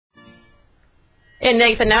And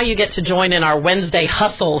Nathan, now you get to join in our Wednesday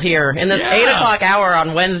hustle here. In this 8 o'clock hour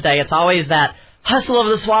on Wednesday, it's always that hustle of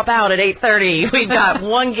the swap out at 8:30. We've got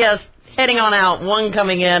one guest heading on out, one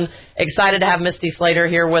coming in. Excited to have Misty Slayter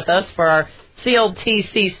here with us for our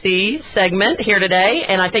CLTCC segment here today.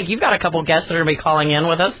 And I think you've got a couple guests that are going to be calling in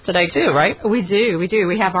with us today too, right? We do.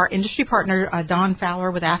 We have our industry partner, Don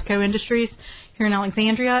Fowler with AFCO Industries here in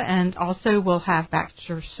Alexandria, and also we'll have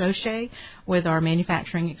Baxter Saucier with our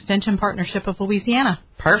Manufacturing Extension Partnership of Louisiana.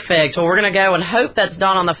 Perfect. Well, we're going to go and hope that's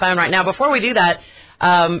Don on the phone right now. Before we do that,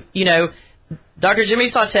 Dr. Jimmy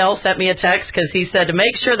Saucier sent me a text because he said to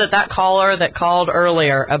make sure that caller that called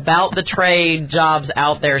earlier about the trade jobs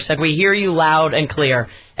out there said, we hear you loud and clear.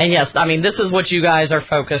 And yes, I mean, this is what you guys are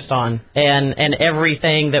focused on, and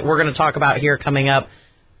everything that we're going to talk about here coming up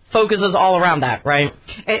focuses all around that, right?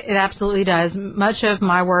 It absolutely does. Much of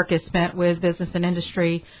my work is spent with business and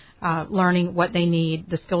industry, learning what they need,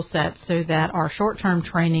 the skill sets, so that our short-term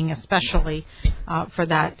training, especially for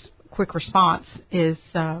that quick response, is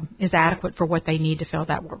adequate for what they need to fill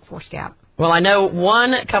that workforce gap. Well, I know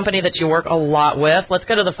one company that you work a lot with. Let's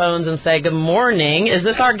go to the phones and say good morning. Is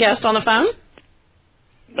this our guest on the phone?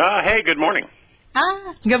 Hey, good morning.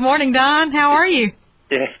 Good morning, Don. How are you?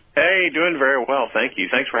 Yeah. Hey, doing very well. Thank you.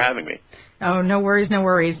 Thanks for having me. Oh, no worries, no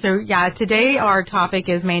worries. So, today our topic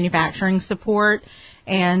is manufacturing support.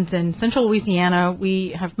 And in Central Louisiana,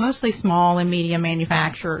 we have mostly small and medium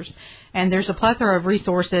manufacturers. And there's a plethora of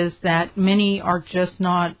resources that many are just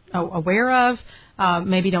not aware of,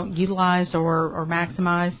 maybe don't utilize or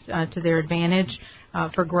maximize to their advantage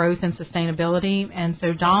for growth and sustainability. And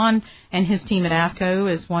so Don and his team at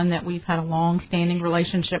AFCO is one that we've had a long-standing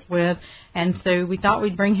relationship with. And so we thought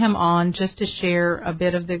we'd bring him on just to share a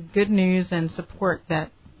bit of the good news and support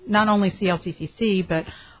that not only CLTCC, but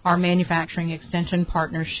our Manufacturing Extension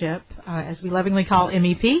Partnership, as we lovingly call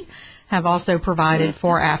MEP, have also provided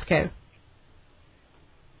for AFCO.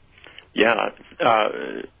 Yeah,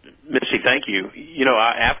 Misty, thank you.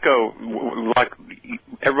 AFCO, like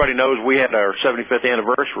everybody knows, we had our 75th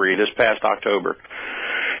anniversary this past October.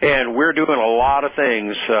 And we're doing a lot of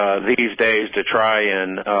things these days to try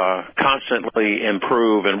and constantly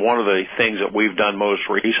improve. And one of the things that we've done most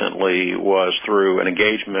recently was through an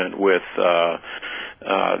engagement with the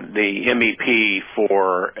MEP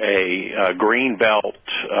for a green belt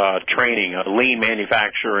training, a lean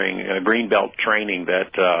manufacturing green belt training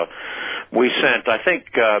that we sent. I think,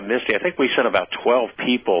 Misty, we sent about 12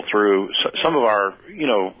 people through some of our,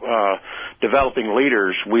 developing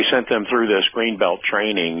leaders. We sent them through this green belt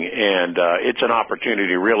training, and it's an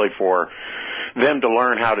opportunity really for them to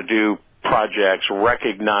learn how to do projects,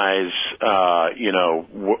 recognize,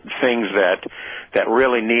 things that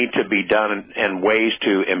really need to be done and ways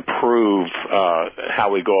to improve how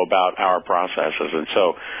we go about our processes. And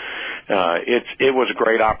so it was a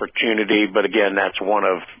great opportunity, but again, that's one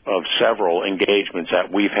of several engagements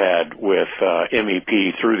that we've had with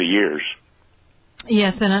MEP through the years.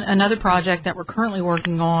 Yes, and another project that we're currently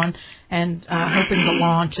working on and hoping to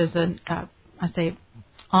launch is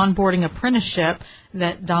onboarding apprenticeship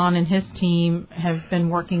that Don and his team have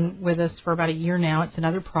been working with us for about a year now. It's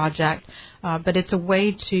another project, but it's a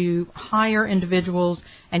way to hire individuals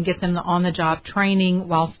and get them the on-the-job training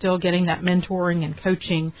while still getting that mentoring and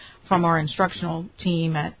coaching from our instructional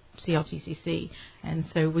team at CLTCC. And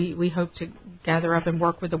so we hope to gather up and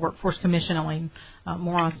work with the Workforce Commission. Elaine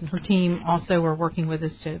Moros and her team also are working with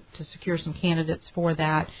us to secure some candidates for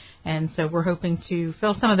that. And so we're hoping to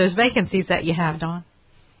fill some of those vacancies that you have, Don.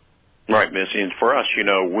 Right, Missy. And for us,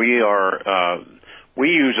 we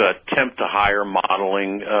use a temp to hire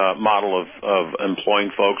model of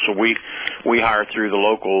employing folks. So we hire through the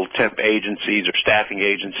local temp agencies or staffing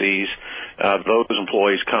agencies. Those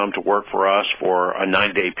employees come to work for us for a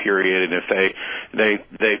 9-day period, and if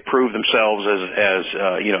they prove themselves as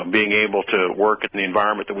being able to work in the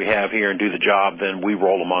environment that we have here and do the job, then we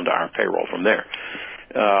roll them onto our payroll from there.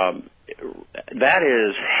 That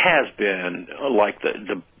has been like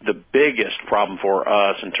the biggest problem for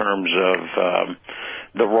us in terms of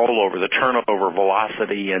the rollover, the turnover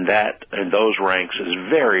velocity, and those ranks is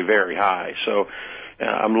very, very high. So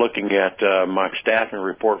I'm looking at my staffing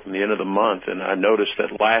report from the end of the month, and I noticed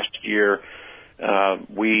that last year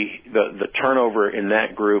the turnover in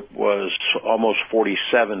that group was almost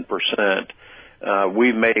 47%.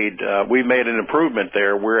 We've made an improvement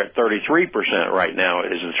there. We're at 33% right now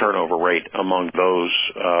is the turnover rate among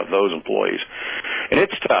those employees, and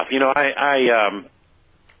it's tough.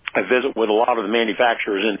 I visit with a lot of the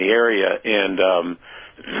manufacturers in the area, and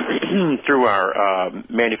through our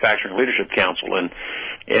Manufacturing Leadership Council,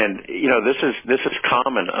 And this is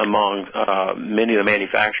common among many of the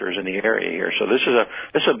manufacturers in the area here. So this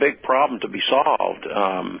is a big problem to be solved.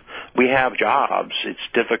 We have jobs. It's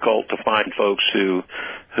difficult to find folks who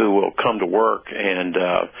will come to work, and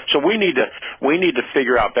so we need to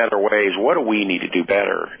figure out better ways. What do we need to do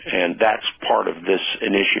better? And that's part of this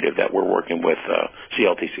initiative that we're working with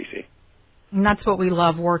CLTCC. And that's what we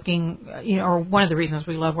love working, or one of the reasons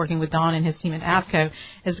we love working with Don and his team at AFCO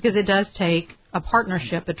is because it does take a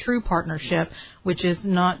partnership, a true partnership, which is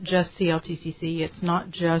not just CLTCC, it's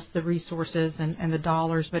not just the resources and the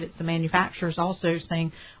dollars, but it's the manufacturers also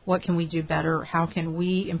saying, what can we do better? How can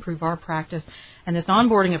we improve our practice? And this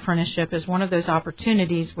onboarding apprenticeship is one of those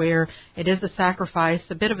opportunities where it is a sacrifice,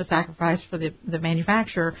 a bit of a sacrifice for the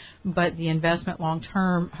manufacturer, but the investment long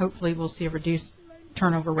term, hopefully we'll see a reduced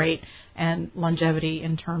turnover rate and longevity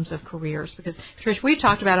in terms of careers. Because, Trish, we've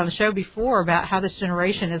talked about on the show before about how this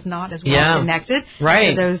generation is not as well connected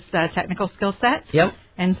to those technical skill sets. Yep.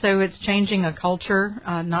 And so it's changing a culture,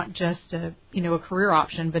 not just a career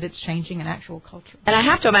option, but it's changing an actual culture. And I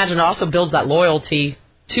have to imagine it also builds that loyalty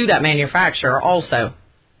to that manufacturer also,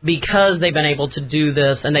 because they've been able to do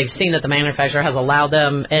this and they've seen that the manufacturer has allowed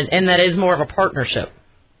them, and that is more of a partnership.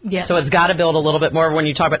 Yes. So it's got to build a little bit more. When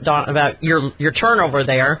you talk about, Don, about your turnover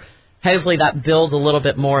there, hopefully that builds a little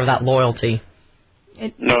bit more of that loyalty.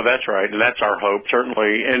 No, that's right, and that's our hope,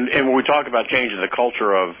 certainly. And when we talk about changing the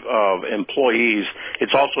culture of employees,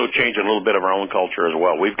 it's also changing a little bit of our own culture as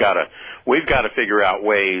well. We've got to figure out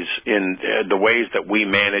ways in the ways that we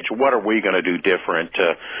manage. What are we going to do different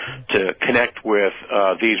to connect with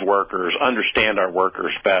these workers, understand our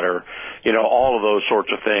workers better? All of those sorts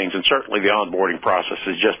of things, and certainly the onboarding process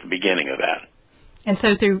is just the beginning of that. And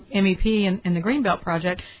so through MEP and the Greenbelt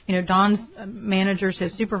Project, Don's managers,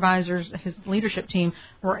 his supervisors, his leadership team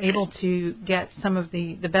were able to get some of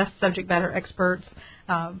the best subject matter experts,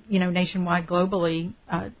 nationwide, globally,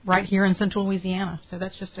 right here in Central Louisiana. So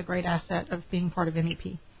that's just a great asset of being part of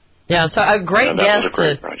MEP. Yeah, so a great guest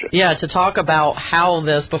to talk about how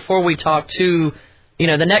this, before we talk to,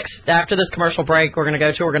 after this commercial break we're going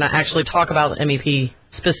to actually talk about the MEP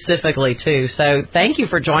specifically too. So thank you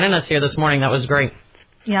for joining us here this morning. That was great.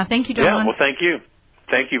 Yeah, thank you, Don. Yeah, well, thank you.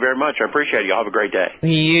 Thank you very much. I appreciate it. Y'all have a great day.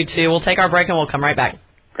 You too. We'll take our break and we'll come right back.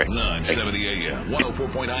 Great. 970 AM,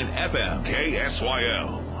 104.9 FM,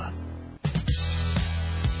 KSYL.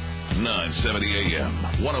 970 AM,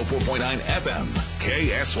 104.9 FM,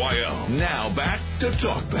 KSYL. Now back to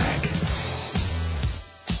Talkback.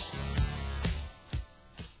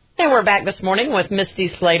 And we're back this morning with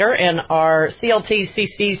Misty Slayter in our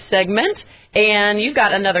CLTCC segment. And you've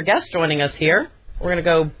got another guest joining us here. We're going to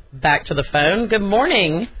go back to the phone. Good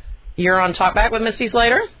morning. You're on Talkback with Misty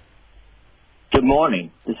Slayter. Good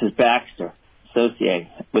morning. This is Baxter, Saucier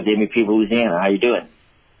with MEP Louisiana. How you doing?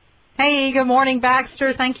 Hey, good morning,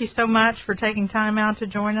 Baxter. Thank you so much for taking time out to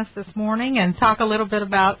join us this morning and talk a little bit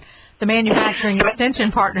about the Manufacturing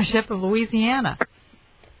Extension Partnership of Louisiana.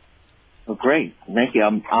 Well, great. Thank you.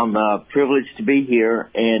 I'm privileged to be here,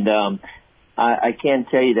 and I can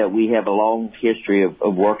tell you that we have a long history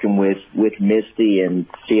of working with Misty and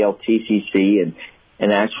CLTCC,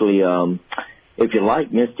 and actually, if you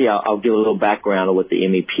like, Misty, I'll give a little background on what the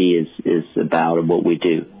MEP is about and what we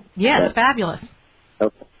do. Yes, fabulous.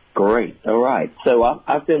 Okay, great. All right. So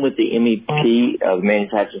I've been with the MEP of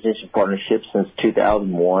Manufacturing Extension Partnership since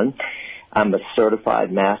 2001. I'm a certified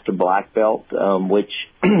master black belt, which,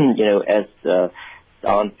 as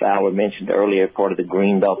Don Fowler mentioned earlier, part of the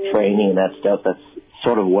green belt training and that stuff, that's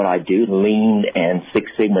sort of what I do, Lean and Six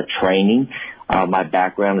Sigma training. My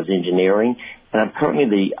background is engineering, and I'm currently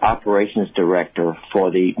the operations director for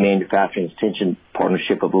the Manufacturing Extension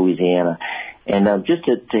Partnership of Louisiana. And just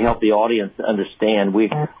to help the audience understand,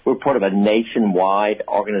 we're part of a nationwide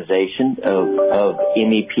organization of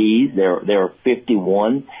MEPs. There are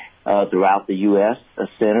 51 throughout the U.S.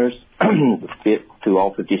 Centers through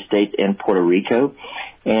all 50 states and Puerto Rico.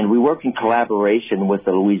 And we work in collaboration with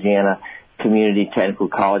the Louisiana Community Technical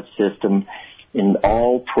College System in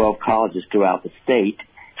all 12 colleges throughout the state.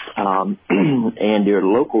 And their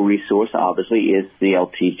local resource, obviously, is the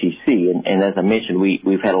LCTCC. And as I mentioned,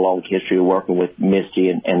 we've had a long history of working with Misty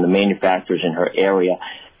and the manufacturers in her area.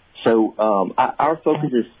 So our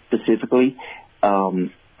focus is specifically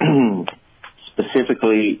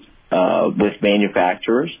with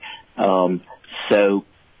manufacturers. I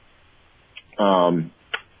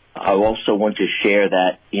also want to share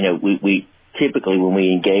that, we typically when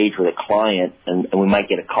we engage with a client and we might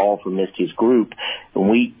get a call from Misty's group, when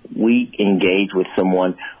we engage with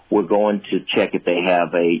someone, we're going to check if they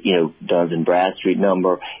have a, Duns and Bradstreet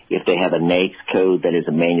number, if they have a NAICS code that is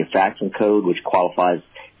a manufacturing code, which qualifies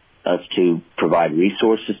us to provide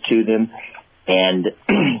resources to them. And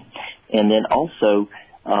then also,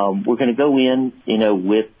 we're going to go in,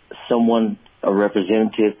 with someone, a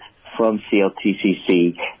representative from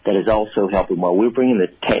CLTCC that is also helping. While we're bringing the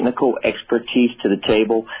technical expertise to the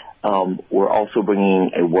table, we're also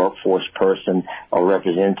bringing a workforce person or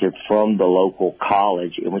representative from the local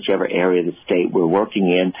college in whichever area of the state we're working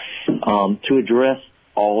in to address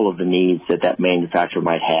all of the needs that manufacturer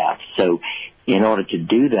might have. So in order to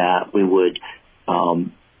do that, we would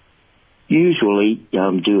usually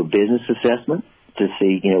do a business assessment to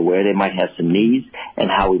see, where they might have some needs and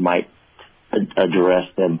how we might address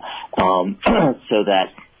them, so that,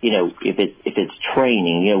 if it's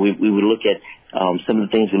training, we would look at some of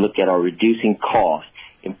the things we look at are reducing costs,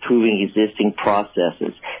 improving existing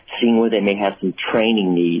processes, seeing where they may have some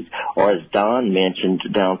training needs, or as Don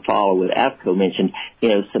Fowler with AFCO mentioned,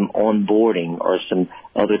 some onboarding or some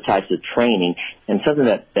other types of training. And something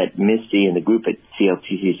that Misty and the group at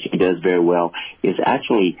CLTCC does very well is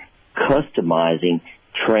actually customizing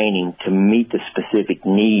training to meet the specific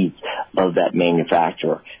needs of that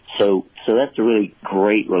manufacturer. So that's a really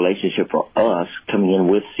great relationship for us coming in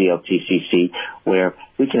with CLTCC, where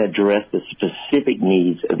we can address the specific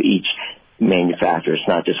needs of each manufacturer. It's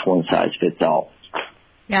not just one size fits all.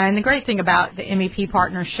 Yeah, and the great thing about the MEP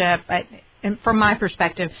partnership, and from my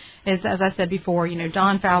perspective, is, as I said before,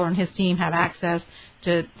 Don Fowler and his team have access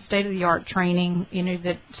to state-of-the-art training,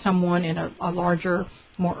 that someone in a larger,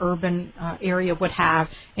 more urban area would have.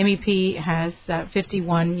 MEP has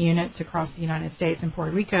 51 units across the United States and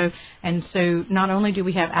Puerto Rico, and so not only do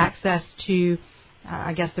we have access to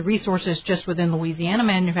the resources just within Louisiana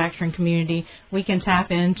manufacturing community, we can tap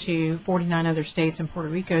into 49 other states and Puerto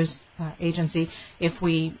Rico's agency if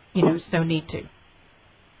we, so need to.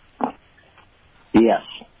 Yes.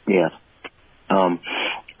 And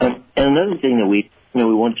another thing that we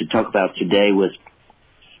wanted to talk about today was,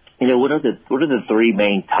 what are the three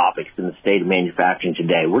main topics in the state of manufacturing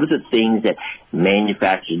today? What are the things that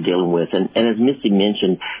manufacturers are dealing with? And as Misty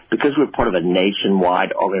mentioned, because we're part of a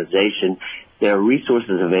nationwide organization, there are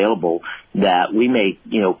resources available that we may,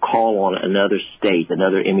 call on another state,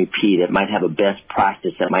 another MEP that might have a best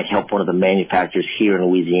practice that might help one of the manufacturers here in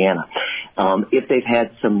Louisiana. If they've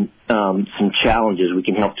had some challenges, we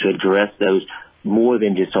can help to address those more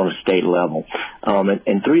than just on a state level.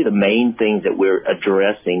 And three of the main things that we're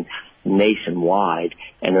addressing nationwide,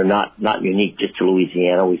 and they're not unique just to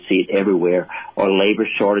Louisiana, we see it everywhere, are labor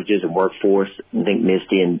shortages and workforce. I think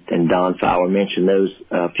Misty and Don Fowler mentioned those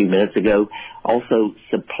a few minutes ago. Also,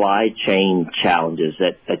 supply chain challenges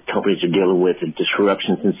that companies are dealing with, and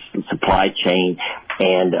disruptions in supply chain,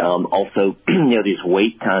 and also these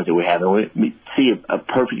wait times that we're having. We see a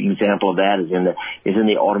perfect example of that is in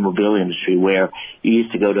the automobile industry, where you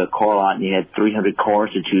used to go to a car lot and you had 300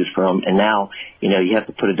 cars to choose from, and now you have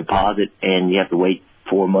to put a deposit and you have to wait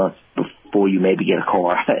 4 months before you maybe get a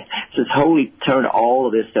car. So it's totally turned all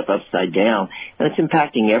of this stuff upside down, and it's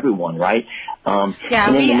impacting everyone, right?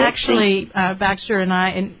 We actually, Baxter and I,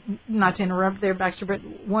 and not to interrupt there, Baxter, but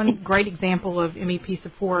one great example of MEP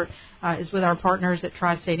support is with our partners at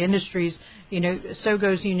Tri-State Industries. So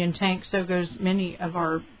goes Union Tank, so goes many of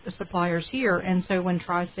our suppliers here. And so when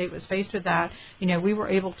Tri-State was faced with that, we were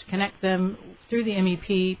able to connect them through the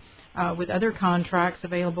MEP with other contracts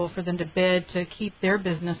available for them to bid to keep their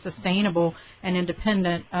business sustainable and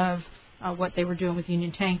independent of what they were doing with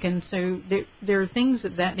Union Tank. And so there are things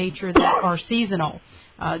of that nature that are seasonal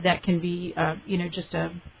that can be, just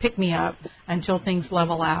a pick-me-up until things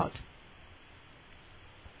level out.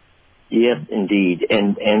 Yes, indeed.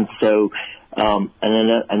 And so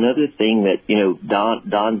another thing that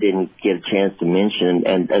Don didn't get a chance to mention,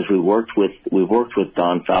 and as we've worked with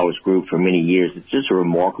Don Fowler's group for many years, it's just a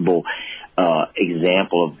remarkable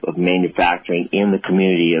example of manufacturing in the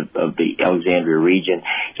community of the Alexandria region,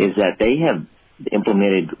 is that they have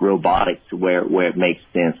implemented robotics where it makes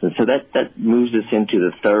sense. And so that moves us into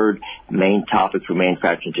the third main topic for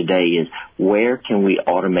manufacturing today, is where can we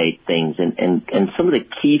automate things? And some of the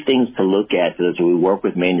key things to look at as we work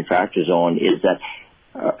with manufacturers on is that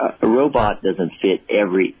a robot doesn't fit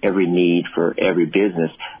every need for every business,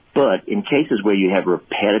 but in cases where you have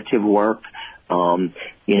repetitive work, and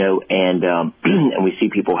we see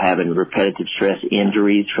people having repetitive stress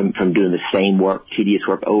injuries from doing the same work, tedious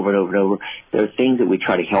work over and over and over. There are things that we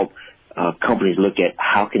try to help companies look at.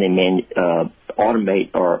 How can they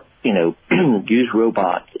automate or use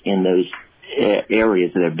robots in those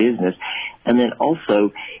areas of their business? And then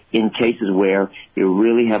also in cases where you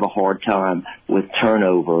really have a hard time with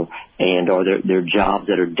turnover or there are jobs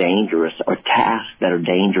that are dangerous or tasks that are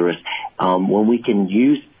dangerous, when we can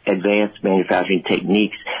use advanced manufacturing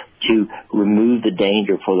techniques to remove the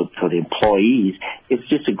danger for the employees, it's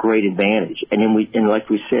just a great advantage. And then like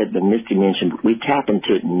we said, the Misty mentioned, we tap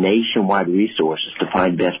into nationwide resources to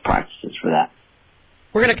find best practices for that.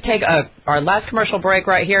 We're going to take our last commercial break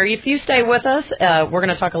right here. If you stay with us, we're going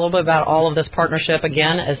to talk a little bit about all of this partnership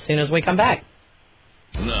again as soon as we come back.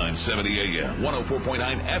 970 AM,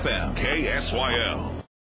 104.9 FM, KSYL.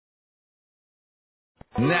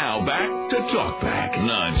 Now back to Talk Back.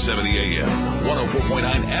 970 AM,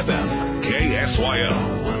 104.9 FM,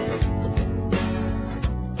 KSYL.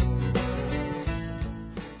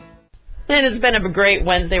 And it's been a great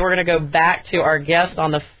Wednesday. We're going to go back to our guest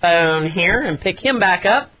on the phone here and pick him back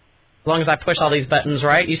up, as long as I push all these buttons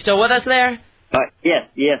right. You still with us there? Yes,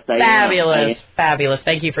 I am. Fabulous.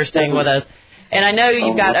 Thank you for staying with us. And I know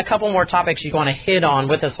you've got a couple more topics you want to hit on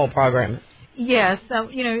with this whole program. Yes.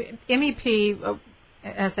 MEP,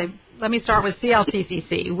 let me start with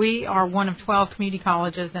CLTCC. We are one of 12 community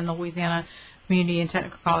colleges in the Louisiana Community and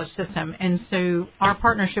Technical College system. And so our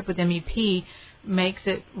partnership with MEP makes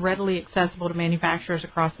it readily accessible to manufacturers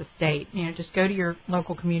across the state. Just go to your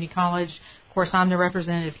local community college. Of course, I'm the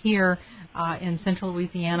representative here in Central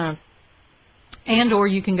Louisiana. And or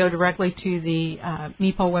you can go directly to the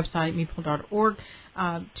MEPOL website, MEPOL.org,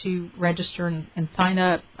 to register and sign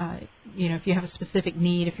up, if you have a specific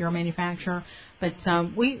need, if you're a manufacturer. But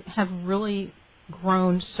we have really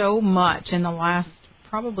grown so much in the last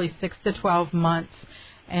probably 6 to 12 months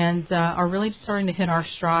and are really starting to hit our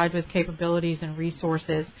stride with capabilities and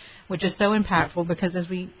resources, which is so impactful because as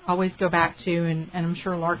we always go back to, and I'm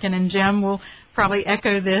sure Larkin and Jim will probably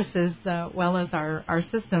echo this as well as our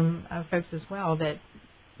system folks as well, that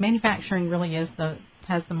manufacturing really has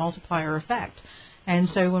the multiplier effect. And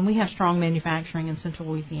so when we have strong manufacturing in Central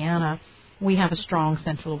Louisiana, we have a strong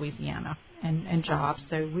Central Louisiana and jobs.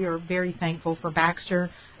 So we are very thankful for Baxter,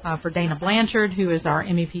 for Dana Blanchard, who is our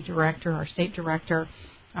MEP director, our state director,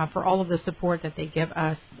 for all of the support that they give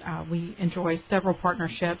us. We enjoy several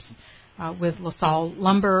partnerships with LaSalle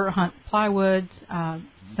Lumber, Hunt Plywoods,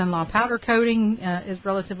 CENLA Powder Coating is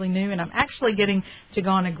relatively new, and I'm actually getting to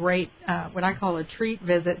go on a great, what I call a treat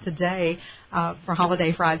visit today for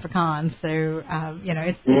holiday fried pecans. So,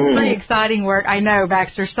 it's pretty exciting work. I know,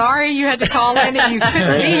 Baxter, sorry you had to call in and you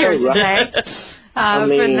couldn't be here today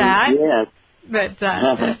for that.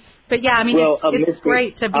 Yes. But yeah, it's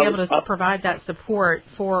great to be able to provide that support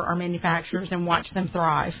for our manufacturers and watch them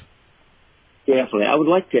thrive. Definitely. I would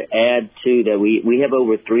like to add, too, that we have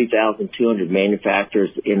over 3,200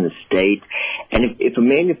 manufacturers in the state. And if a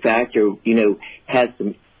manufacturer, has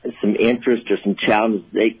some interest or some challenges,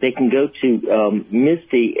 they can go to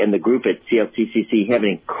Misty and the group at CLTCC have an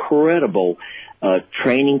incredible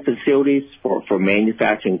training facilities for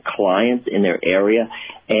manufacturing clients in their area.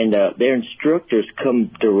 And their instructors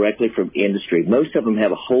come directly from industry. Most of them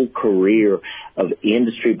have a whole career of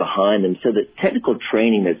industry behind them. So the technical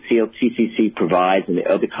training that CLTCC provides and the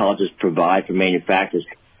other colleges provide for manufacturers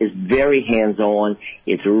is very hands-on.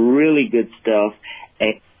 It's really good stuff.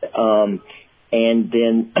 And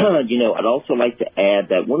then, I'd also like to add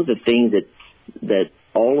that one of the things that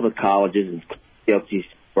all of the colleges and CLTCC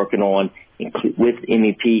working on with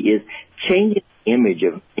MEP is changing the image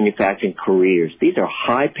of manufacturing careers. These are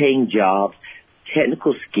high-paying jobs,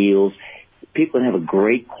 technical skills, people that have a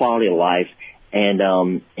great quality of life, and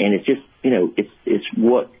it's just, it's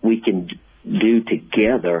what we can do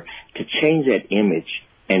together to change that image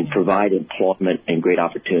and provide employment and great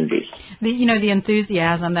opportunities. The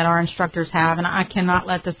enthusiasm that our instructors have, and I cannot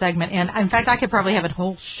let the segment end. In fact, I could probably have a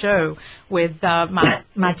whole show with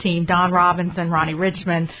my team, Don Robinson, Ronnie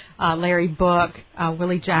Richmond, Larry Book,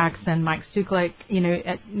 Willie Jackson, Mike Suklik,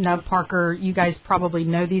 Nub Parker. You guys probably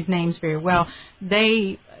know these names very well.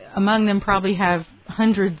 They, among them, probably have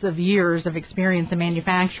hundreds of years of experience in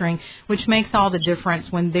manufacturing, which makes all the difference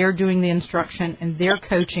when they're doing the instruction and they're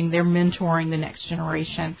coaching, they're mentoring the next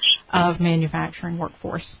generation of manufacturing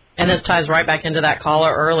workforce. And this ties right back into that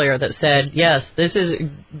caller earlier that said, yes, this is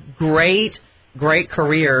great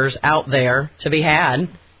careers out there to be had,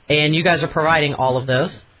 and you guys are providing all of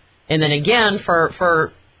this. And then again,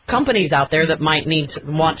 for companies out there that might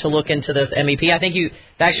want to look into this MEP, I think you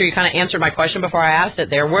kind of answered my question before I asked it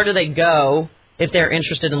there. Where do they go if they're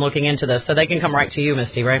interested in looking into this? So they can come right to you,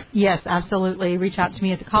 Misty, right? Yes, absolutely. Reach out to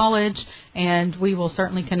me at the college, and we will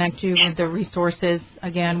certainly connect you with the resources.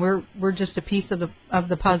 Again, we're just a piece of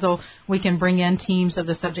the puzzle. We can bring in teams of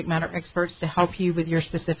the subject matter experts to help you with your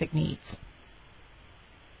specific needs.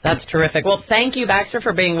 That's terrific. Well, thank you, Baxter,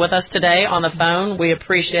 for being with us today on the phone. We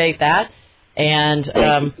appreciate that. And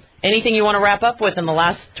Anything you want to wrap up with in the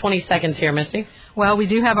last 20 seconds here, Misty? Well, we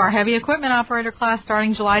do have our heavy equipment operator class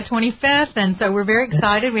starting July 25th, and so we're very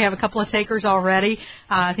excited. We have a couple of takers already.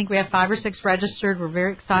 I think we have 5 or 6 registered. We're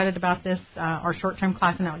very excited about this, our short-term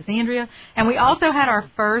class in Alexandria. And we also had our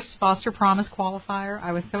first Foster Promise qualifier.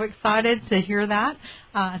 I was so excited to hear that.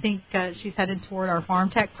 I think she's headed toward our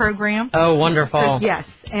Farm Tech program. Oh, wonderful. So, yes,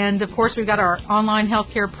 and, of course, we've got our online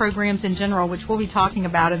healthcare programs in general, which we'll be talking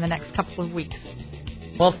about in the next couple of weeks.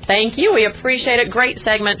 Well, thank you. We appreciate it. Great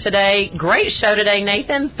segment today. Great show today,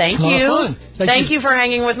 Nathan. Thank you. Thank you for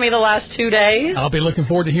hanging with me the last 2 days. I'll be looking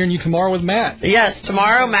forward to hearing you tomorrow with Matt. Yes,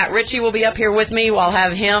 tomorrow Matt Ritchie will be up here with me. I'll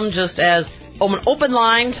have him just as open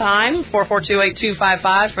line time,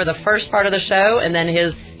 442-8255 for the first part of the show, and then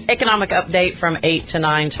his economic update from 8 to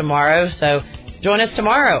 9 tomorrow. So join us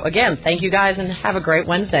tomorrow. Again, thank you guys, and have a great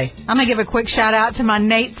Wednesday. I'm going to give a quick shout-out to my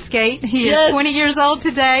Nate Skate. He is 20 years old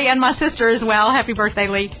today, and my sister as well. Happy birthday,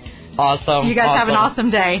 Lee. Awesome. You guys have an awesome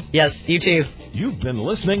day. Yes, you too. You've been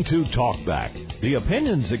listening to Talkback. The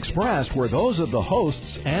opinions expressed were those of the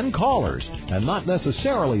hosts and callers, and not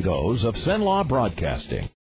necessarily those of CENLA Broadcasting.